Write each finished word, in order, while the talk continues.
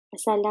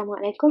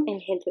Assalamualaikum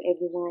and hello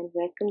everyone.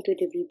 Welcome to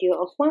the video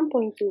of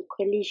 1.2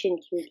 collision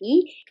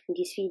theory. In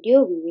this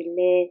video, we will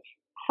learn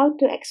how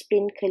to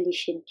explain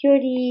collision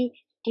theory,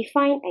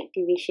 define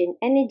activation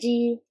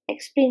energy,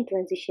 explain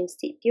transition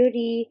state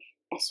theory,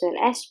 as well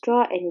as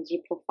draw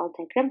energy profile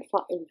diagram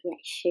for a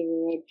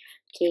reaction.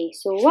 Okay,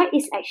 so what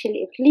is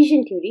actually a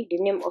collision theory?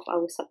 The name of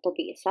our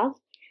subtopic itself.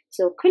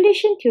 So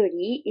collision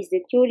theory is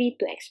the theory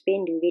to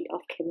explain the rate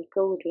of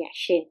chemical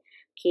reaction.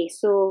 Okay,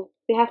 so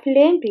we have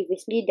learned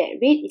previously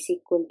that rate is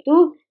equal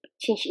to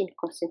change in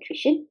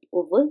concentration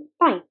over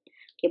time.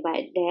 Okay,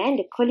 but then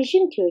the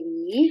collision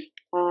theory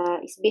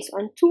is based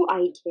on two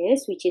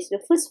ideas, which is the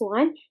first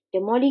one,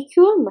 the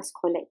molecule must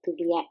collide to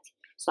react.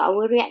 So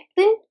our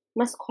reactant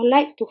must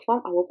collide to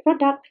form our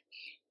product.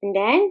 And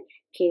then,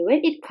 okay,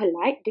 when it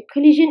collides, the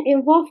collision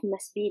involved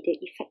must be the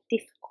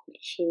effective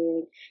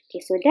collision.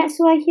 Okay, so that's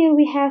why here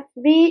we have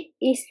rate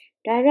is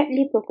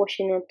directly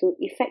proportional to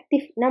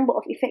number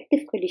of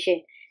effective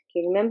collision.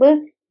 Okay, remember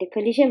the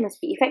collision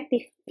must be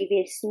effective. If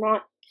it's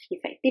not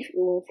effective, it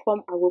won't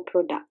form our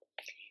product.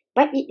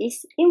 But it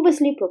is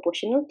inversely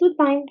proportional to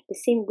time. The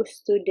same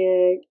goes to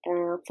the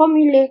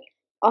formula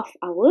of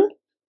our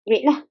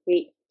rate lah.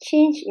 Rate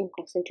change in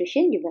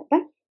concentration divided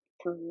by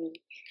time.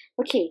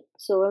 Okay,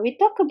 so when we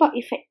talk about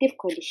effective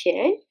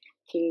collision,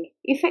 okay,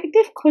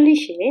 effective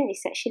collision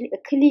is actually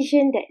a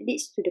collision that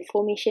leads to the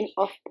formation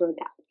of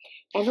product.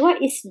 And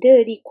what is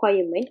the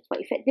requirement for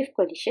effective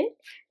collision?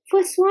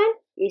 First one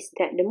is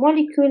that the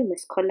molecule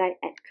must collide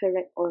at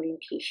correct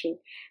orientation.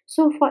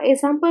 So for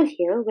example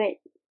here, when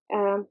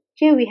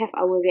here we have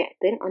our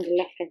reactant on the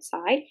left hand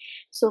side.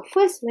 So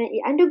first, when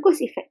it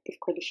undergoes effective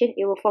collision,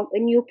 it will form a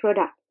new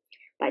product.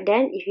 But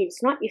then if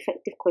it's not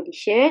effective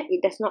collision,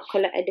 it does not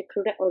collide at the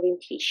correct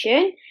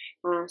orientation.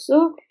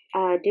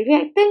 The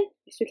reactant,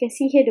 as you can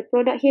see here, the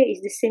product here is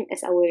the same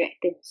as our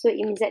reactant. So it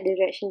means that the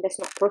reaction does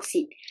not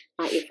proceed.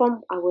 It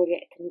forms our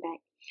reactant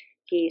back.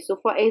 Okay, so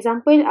for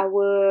example,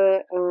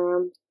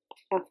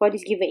 for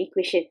this given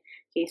equation.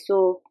 Okay,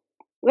 so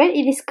when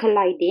it is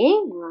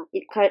colliding,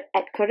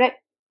 at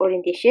correct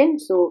orientation,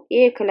 so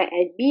A collide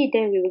at B,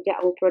 then we will get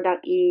our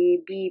product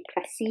A, B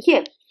plus C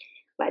here.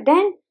 But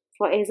then,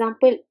 for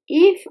example,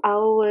 if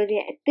our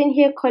reactant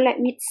here collide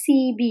with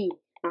CB,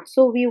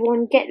 so we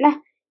won't get lah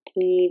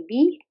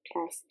AB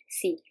plus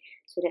C.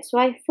 So that's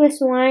why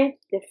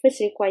the first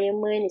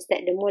requirement is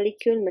that the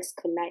molecule must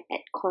collide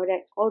at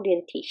correct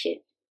orientation.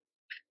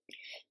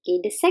 Okay,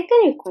 the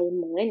second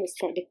requirement is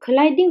that the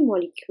colliding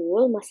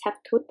molecule must have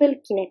total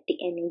kinetic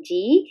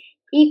energy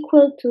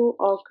equal to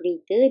or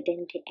greater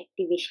than the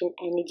activation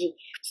energy.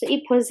 So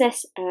it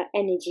possesses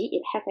energy,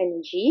 it have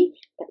energy,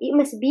 but it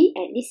must be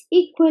at least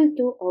equal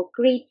to or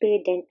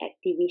greater than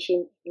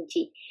activation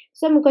energy.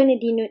 So I'm going to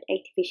denote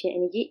activation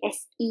energy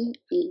as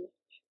EA.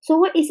 So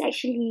what is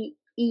actually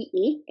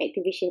EA,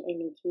 activation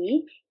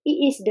energy? It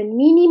is the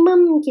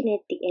minimum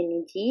kinetic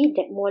energy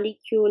that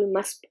molecule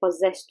must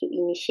possess to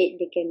initiate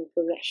the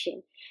chemical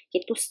reaction.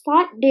 Okay, to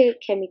start the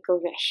chemical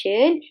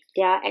reaction,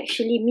 there are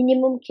actually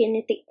minimum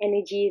kinetic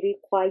energy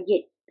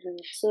required.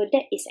 So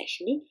that is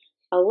actually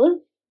our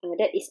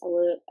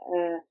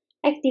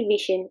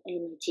activation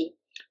energy.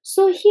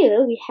 So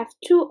here we have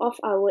two of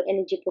our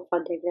energy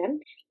profile diagram,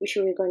 which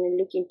we're going to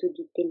look into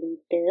detail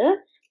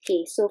later.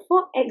 Okay, so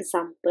for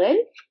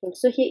example,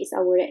 so here is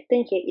our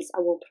reactant, here is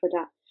our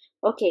product.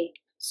 Okay,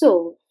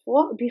 so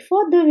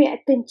before the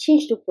reactant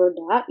change to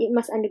product, it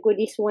must undergo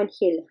this one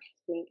here.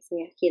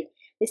 Here.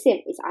 The same,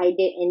 it's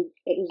either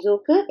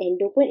exo ke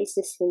endo pun is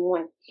the same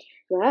one.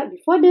 But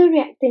before the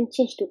reactant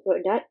change to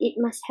product, it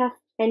must have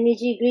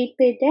energy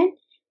greater than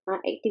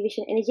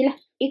activation energy lah,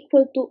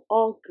 equal to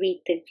or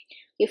greater.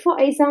 Okay, for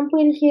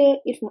example here,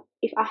 if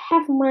I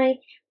have my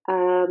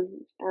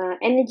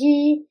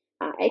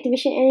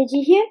activation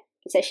energy here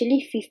is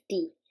actually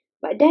 50,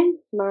 but then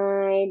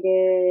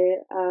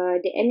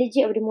the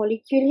energy of the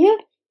molecule here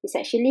is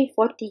actually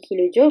 40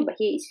 kilojoule, but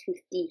here is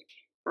 50.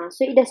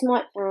 So it does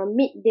not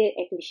meet the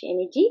activation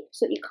energy,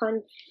 so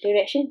the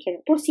reaction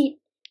cannot proceed.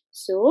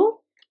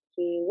 So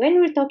okay, when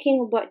we're talking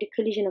about the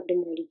collision of the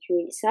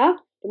molecule itself,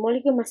 the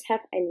molecule must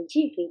have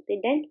energy greater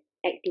than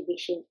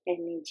activation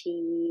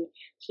energy.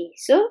 Okay,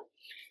 so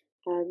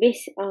to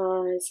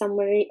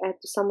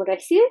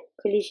summarize here,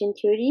 collision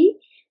theory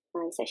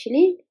is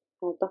actually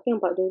talking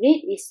about the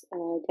rate is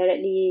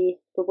directly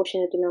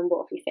proportional to number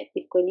of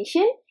effective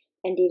collision,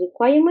 and the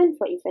requirement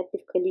for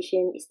effective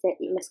collision is that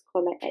it must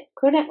collide at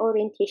correct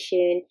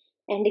orientation,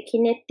 and the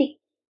kinetic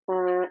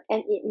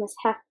and it must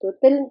have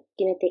total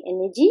kinetic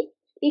energy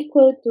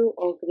equal to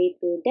or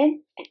greater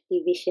than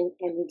activation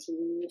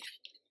energy.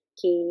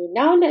 Okay,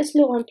 now let's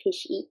look on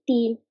page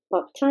 18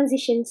 about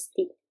transition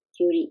state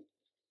theory.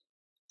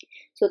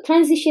 So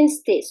transition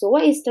state. So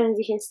what is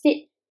transition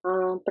state?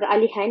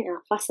 Peralihan,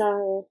 fasa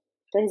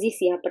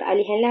transisi,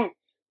 peralihan lah,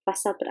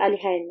 fasa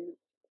peralihan.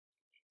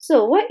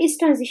 So what is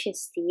transition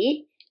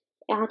state?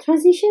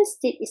 Transition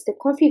state is the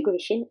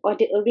configuration or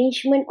the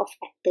arrangement of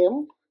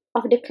atom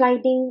of the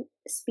colliding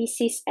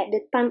species at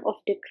the time of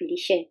the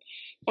collision.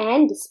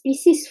 And the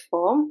species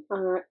form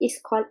is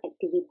called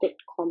activated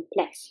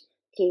complex.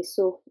 Okay,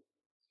 so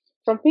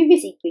from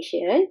previous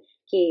equation,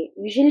 okay,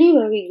 usually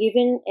when we're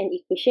given an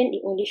equation,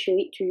 it only show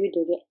it to you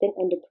the reactant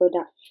and the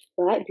product.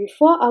 But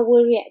before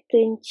our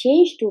reactant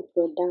change to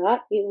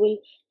product, it will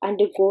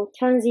undergo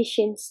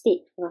transition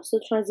state. So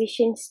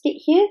transition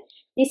state here,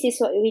 this is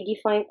what we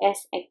define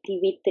as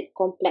activated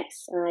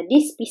complex.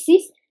 This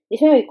species,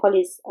 this one we call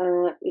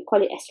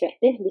it as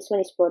reactant. This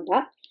one is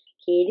product.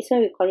 Okay, this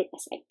one we call it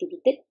as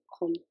activated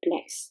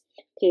complex.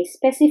 Okay,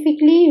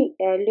 specifically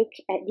look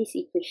at this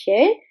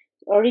equation.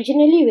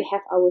 Originally, we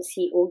have our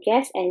CO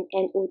gas and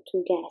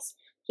NO2 gas.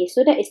 Okay,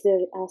 so that is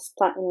the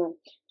start one.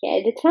 Okay,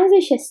 at the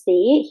transition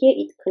state, here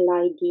it's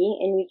colliding,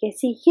 and we can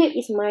see here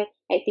is my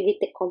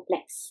activated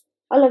complex.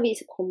 All of it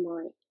is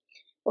combined.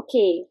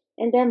 Okay,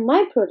 and then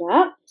my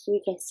product, so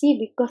we can see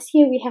because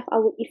here we have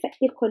our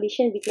effective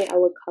collision between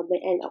our carbon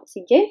and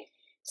oxygen.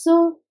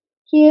 So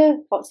here,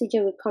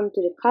 oxygen will come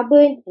to the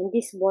carbon, and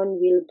this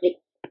bond will break.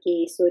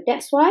 Okay, so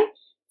that's why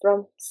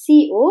from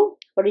CO,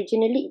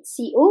 originally it's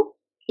CO,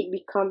 it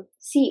become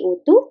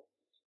CO2.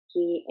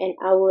 Okay, and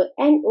our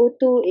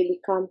NO2, it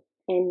become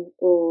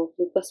NO,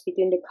 because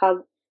between the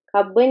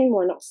carbon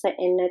monoxide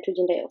and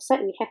nitrogen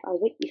dioxide, we have our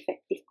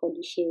effective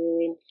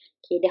collision.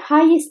 Okay, the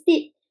highest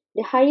state,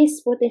 the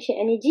highest potential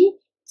energy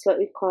is what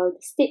we call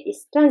the state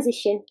is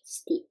transition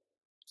state.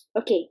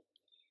 Okay,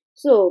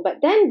 so but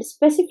then the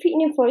specific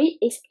name for it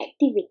is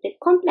activated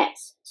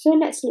complex. So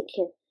let's look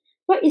here.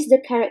 What is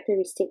the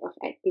characteristic of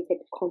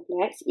activated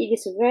complex? It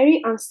is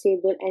very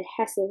unstable and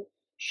has a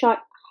short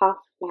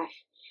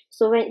half-life.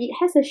 So when it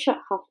has a short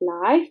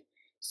half-life,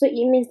 so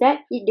it means that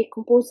it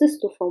decomposes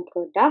to form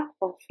product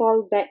or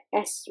fall back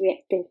as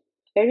reactant.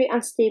 Very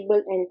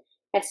unstable and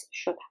has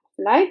short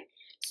half-life.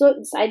 So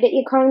it's either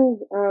it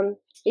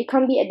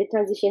can't be at the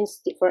transition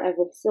state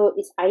forever. So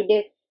it's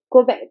either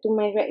go back to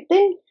my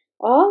reactant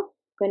or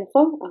going to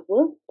form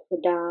our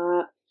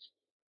product.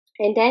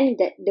 And then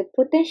the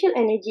potential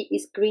energy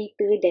is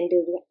greater than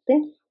the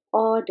reactant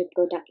or the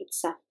product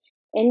itself.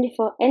 And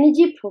for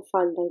energy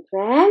profile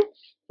diagram,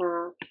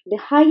 the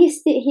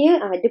highest state here,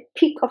 the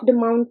peak of the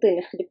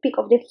mountain, the peak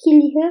of the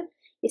hill here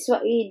is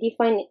what we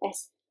define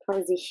as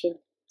transition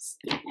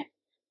state.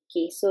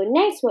 Okay, so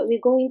next what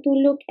we're going to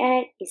look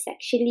at is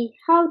actually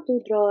how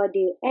to draw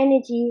the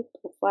energy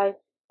profile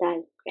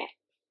diagram.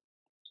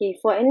 Okay,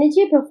 for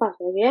energy profile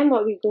diagram,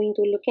 what we're going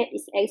to look at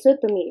is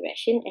exothermic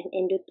reaction and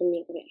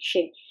endothermic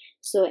reaction.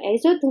 So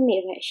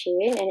exothermic reaction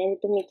and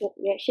endothermic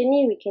reaction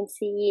ni we can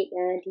see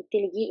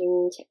detail lagi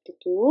in chapter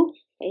 2,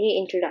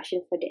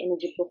 introduction for the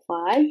energy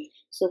profile.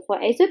 So for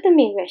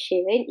exothermic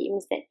reaction, it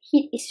means that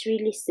heat is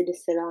released to the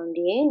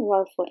surrounding,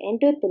 while for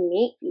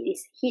endothermic, it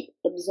is heat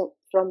absorbed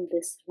from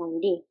the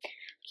surrounding.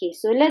 Okay,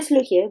 so let's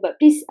look here, but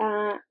please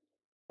write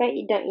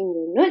it down in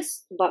your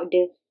notes about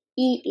the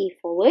EA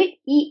forward.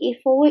 EA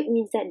forward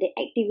means that the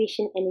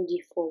activation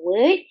energy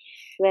forward,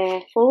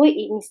 where forward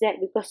it means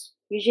that because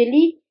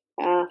usually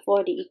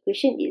for the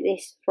equation it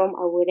is from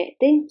our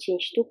reactant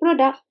change to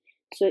product.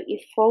 So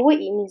if forward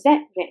it means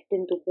that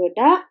reactant to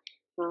product,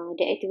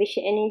 the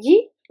activation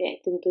energy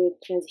reactant to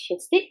transition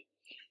state.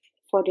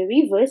 For the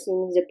reverse it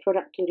means the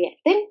product to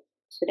reactant.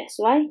 So that's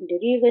why the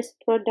reverse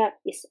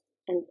product is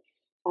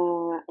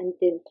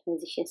until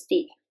transition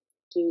state.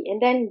 Okay,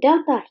 and then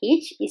delta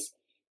H is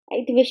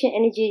activation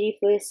energy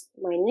reverse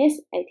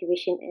minus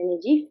activation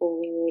energy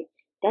forward.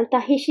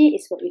 Delta H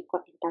is what we call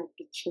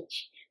enthalpy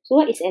change. So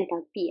what is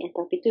enthalpy?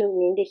 Enthalpy tu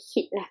mean the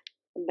heat lah.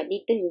 But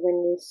later we're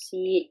going to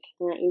see it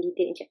in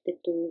detail in chapter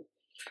 2.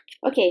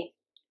 Okay,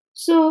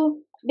 so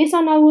based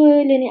on our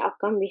learning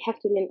outcome, we have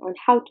to learn on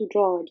how to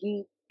draw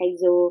the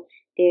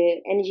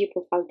energy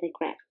profile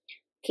diagram.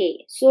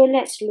 Okay, so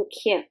let's look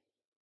here.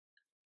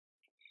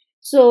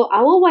 So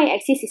our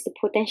y-axis is the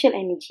potential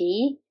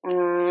energy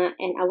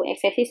and our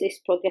x-axis is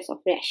progress of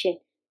reaction.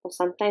 Or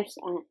sometimes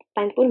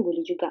time pun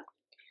boleh juga.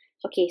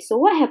 Okay, so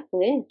what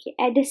happened? Okay,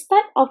 at the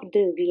start of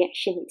the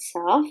reaction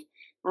itself,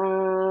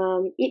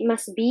 it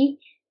must be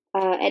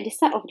at the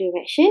start of the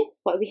reaction,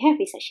 what we have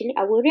is actually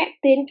our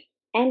reactant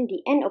and the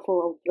end of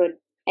our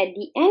product. At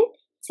the end,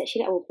 it's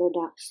actually our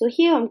product. So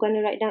here I'm going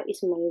to write down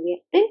is my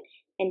reactant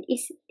and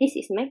this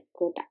is my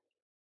product.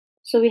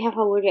 So we have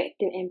our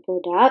reactant and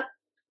product.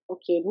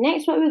 Okay,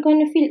 next what we're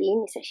going to fill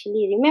in is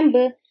actually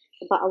remember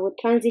about our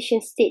transition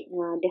state,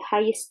 the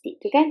highest state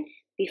tu kan,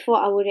 before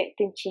our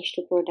reactant change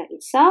to product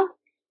itself.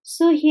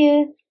 So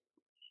here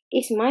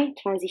is my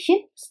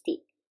transition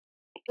state.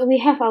 So we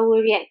have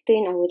our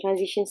reactant, our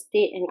transition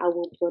state and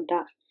our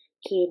product.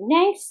 Okay,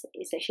 next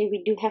is actually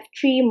we do have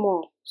 3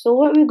 more. So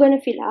what we're going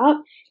to fill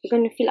out, we're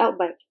going to fill out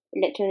by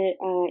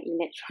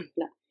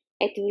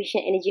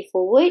activation energy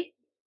forward,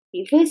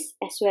 reverse,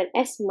 as well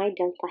as my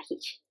delta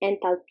H,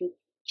 enthalpy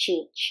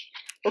change.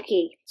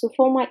 Okay, so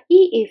for my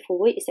EA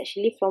forward is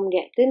actually from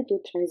reactant to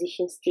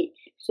transition state.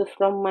 So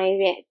from my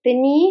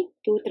reactant ni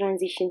to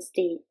transition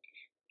state.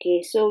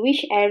 Okay, so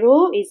which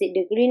arrow? Is it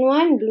the green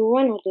one, blue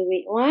one or the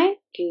red one?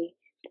 Okay,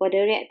 for the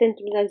reactant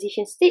to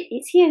transition state,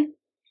 it's here.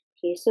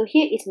 Okay, so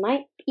here is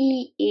my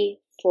EA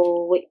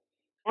forward.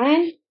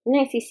 And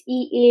next is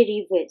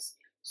EA reverse.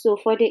 So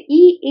for the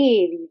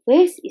EA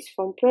reverse is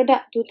from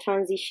product to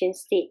transition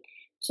state.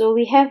 So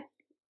we have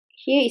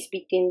here is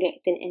between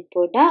reactant and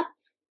product.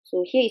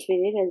 So here is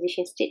between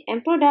transition state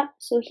and product.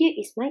 So here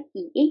is my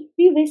EA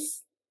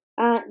reverse.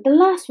 The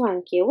last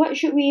one, okay, what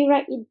should we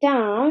write it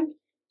down?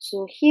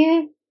 So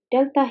here,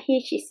 delta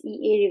H is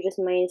EA reverse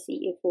minus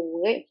EA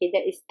forward. Okay,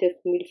 that is the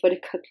formula for the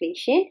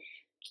calculation.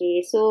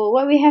 Okay, so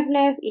what we have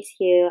left is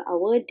here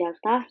our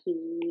delta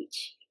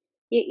H.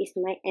 Here is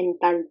my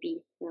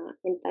enthalpy.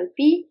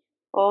 Enthalpy,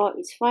 or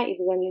it's fine if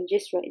you want to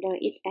just write down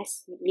it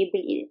as,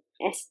 label it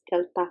as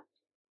delta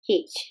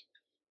H.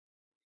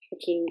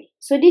 Okay,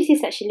 so this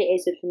is actually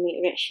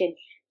exothermic reaction.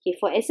 Okay,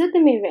 for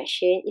exothermic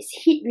reaction, is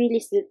heat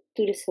released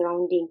to the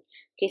surrounding.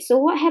 Okay, so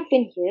what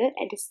happened here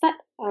at the start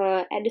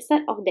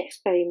of the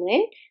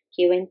experiment?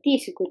 Okay, when T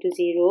is equal to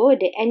 0,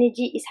 the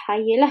energy is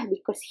higher lah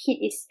because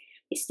heat is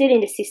still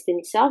in the system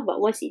itself, but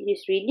once it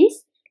is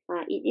released,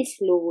 it is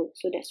lower.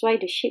 So that's why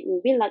the shape will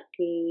be like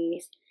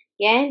this.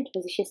 Again,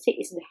 transition state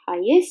is the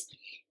highest.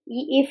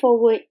 EA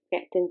forward,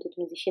 reactant to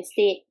transition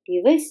state,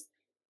 reverse,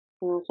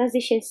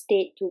 transition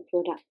state to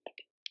product.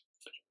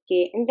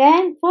 Okay, and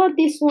then for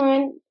this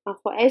one,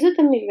 for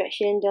exothermic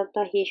reaction,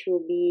 delta H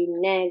will be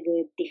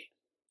negative.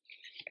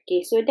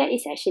 Okay, so that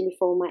is actually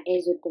for my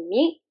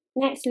exothermic.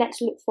 Next,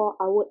 let's look for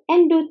our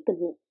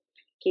endothermic.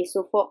 Okay,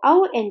 so for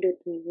our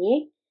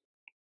endothermic,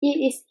 it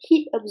is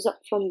heat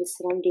absorbed from the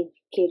surrounding.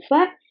 Okay,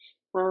 but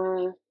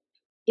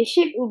the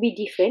shape will be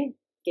different.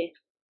 Okay,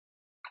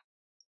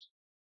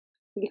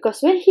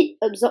 because when heat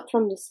absorbed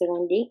from the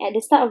surrounding, at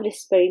the start of the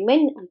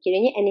experiment,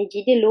 kiranya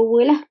energy dia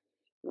lower lah.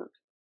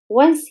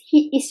 Once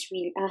heat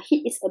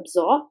is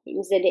absorbed, it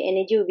means that the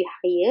energy will be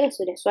higher.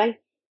 So that's why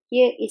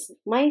here is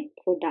my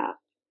product.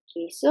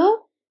 Okay,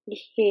 so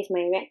here is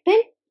my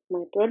reactant,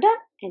 my product,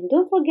 and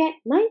don't forget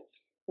my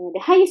the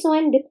highest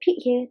one, the peak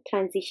here,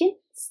 transition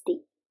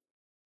state.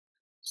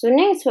 So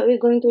next, what we're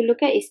going to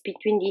look at is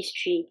between these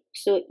three.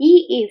 So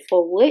EA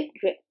forward,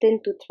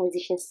 reactant to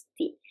transition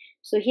state.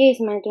 So here is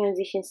my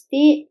transition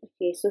state.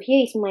 Okay, so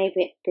here is my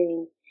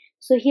reactant.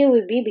 So here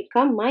will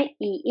become my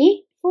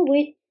EA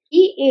forward.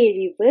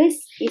 EA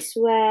reverse is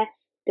where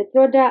the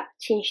product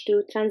change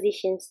to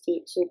transition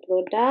state. So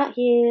product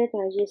here,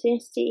 transition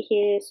state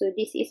here. So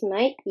this is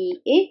my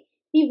EA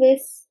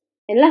reverse.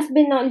 And last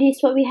but not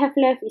least, what we have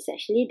left is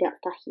actually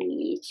delta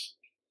H.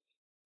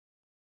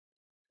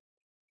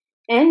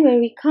 And when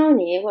we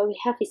count it, what we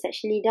have is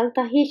actually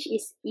delta H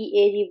is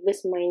EA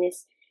reverse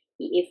minus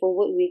EA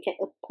forward. We get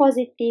a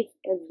positive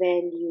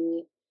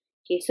value.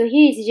 Okay, so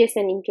here is just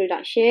an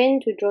introduction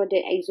to draw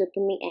the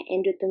exothermic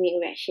and endothermic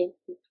reaction.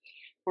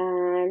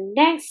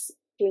 Next,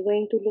 we're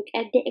going to look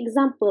at the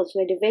examples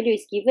where the value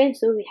is given,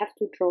 so we have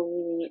to draw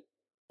it.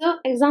 So,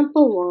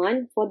 example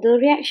 1, for the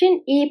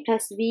reaction A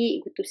plus B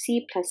equal to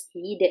C plus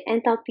D, the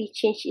enthalpy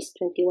change is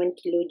 21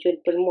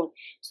 kJ per mole.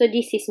 So,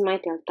 this is my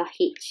delta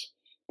H.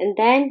 And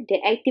then,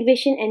 the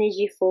activation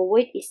energy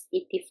forward is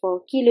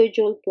 84 kJ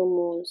per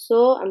mole.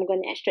 So, I'm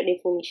going to extract the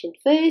information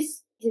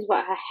first. This is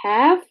what I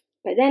have.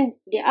 But then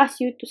they ask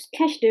you to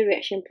sketch the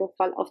reaction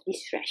profile of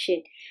this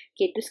reaction.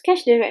 Okay, to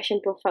sketch the reaction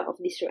profile of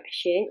this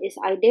reaction is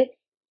either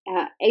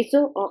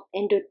exo or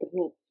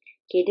endothermic.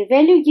 Okay, the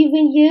value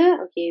given here,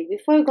 okay,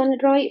 before you're going to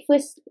draw it,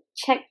 first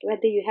check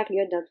whether you have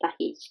your delta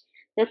H.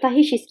 Delta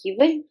H is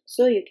given,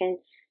 so you can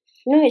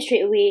know it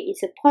straight away.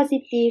 It's a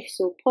positive,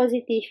 so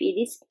positive, it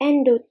is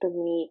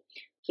endothermic.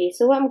 Okay,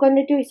 so what I'm going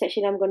to do is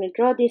actually I'm going to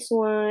draw this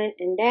one,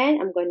 and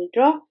then I'm going to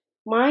draw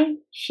my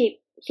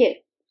shape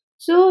here.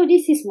 So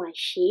this is my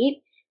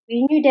shape.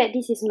 We knew that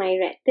this is my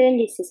reactant,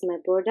 this is my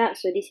product,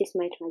 so this is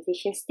my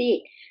transition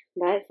state.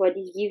 But for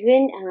this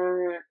given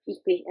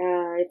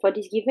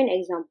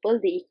example,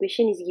 the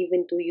equation is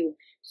given to you.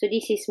 So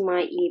this is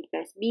my A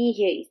plus B,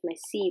 here is my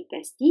C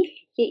plus D,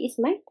 here is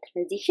my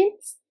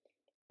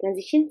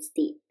transition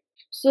state.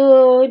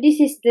 So this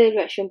is the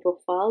reaction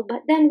profile,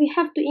 but then we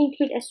have to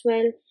include as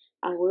well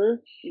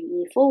our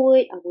EA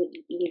forward, our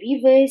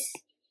EA reverse,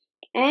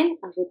 and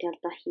our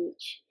delta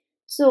H.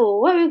 So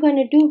what we're going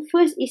to do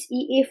first is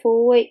EA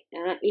forward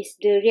is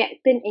the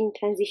reactant and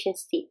transition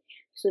state.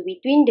 So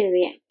between the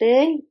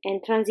reactant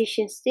and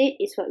transition state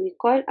is what we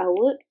call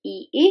our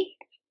EA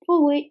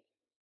forward.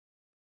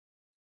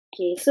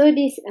 Okay, so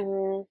this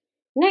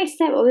next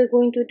step what we're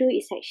going to do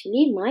is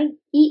actually my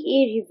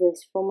EA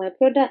reverse from my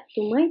product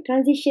to my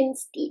transition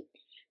state.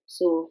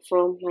 So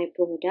from my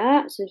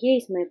product, so here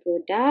is my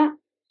product,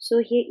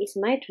 so here is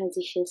my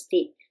transition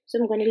state. So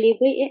I'm going to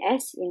label it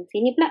as yang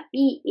sini pula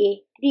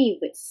EA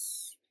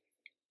reverse.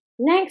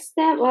 Next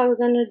step, what we're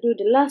going to do,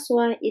 the last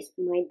one is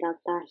my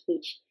delta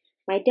H.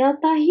 My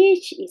delta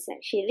H is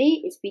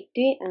actually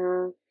between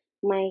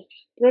my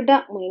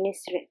product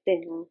minus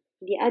reactant.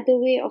 The other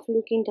way of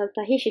looking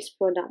delta H is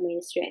product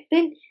minus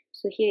reactant.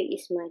 So here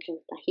is my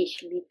delta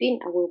H between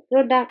our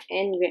product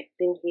and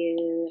reactant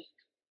here.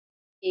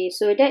 Okay,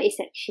 so that is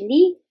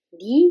actually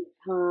the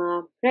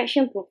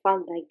reaction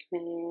profile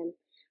diagram.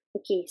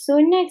 Okay, so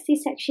next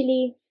is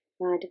actually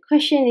The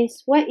question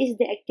is, what is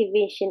the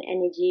activation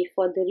energy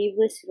for the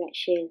reverse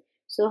reaction?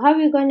 So how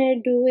we're gonna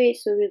do it?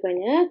 So we're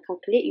gonna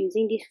calculate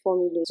using this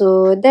formula.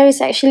 So there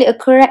is actually a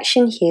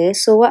correction here.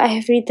 So what I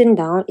have written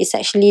down is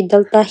actually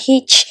delta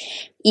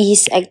H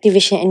is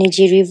activation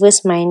energy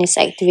reverse minus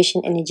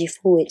activation energy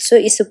forward. So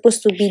it's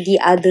supposed to be the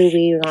other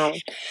way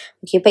around.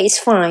 Okay, but it's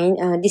fine.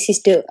 This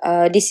is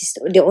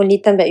the only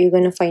time that you're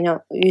gonna find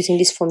out using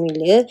this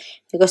formula,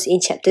 because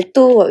in chapter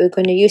 2 what we're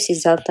gonna use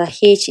is delta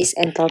H is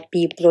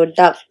enthalpy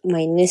product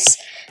minus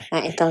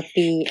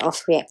enthalpy of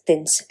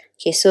reactants.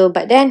 Okay, so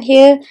but then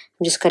here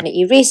I'm just gonna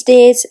erase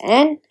this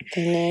and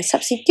gonna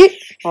substitute,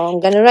 or I'm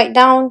gonna write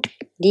down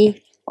the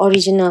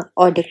original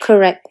or the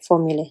correct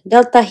formula.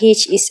 Delta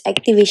H is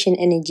activation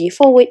energy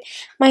forward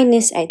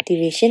minus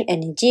activation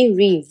energy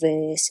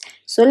reverse.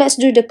 So let's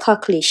do the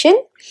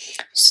calculation.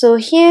 So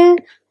here,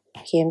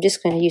 okay, I'm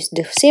just going to use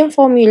the same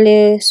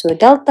formula. So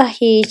delta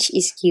H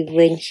is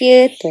given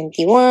here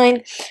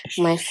 21.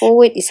 My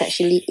forward is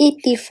actually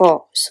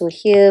 84. So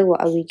here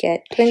what we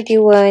get?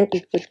 21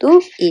 equal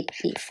to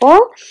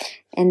 84.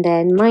 And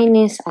then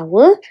minus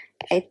our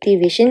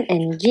activation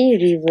energy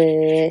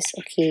reverse.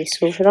 Okay,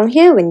 so from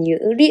here when you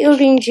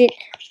rearrange it,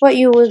 what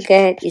you will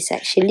get is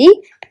actually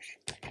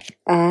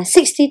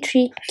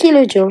 63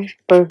 kilojoule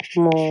per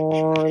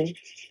mole.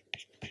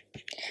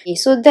 Okay,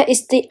 so that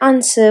is the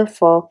answer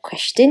for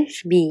question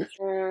B.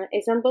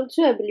 Example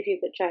 2, I believe you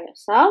could try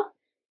yourself.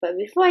 But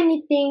before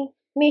anything,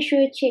 make sure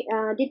you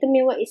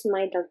determine what is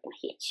my delta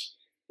H.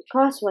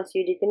 Because once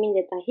you determine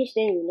delta H,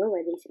 then you know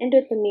whether it's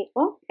endothermic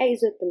or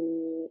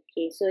exothermic.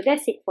 Okay, so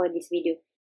that's it for this video.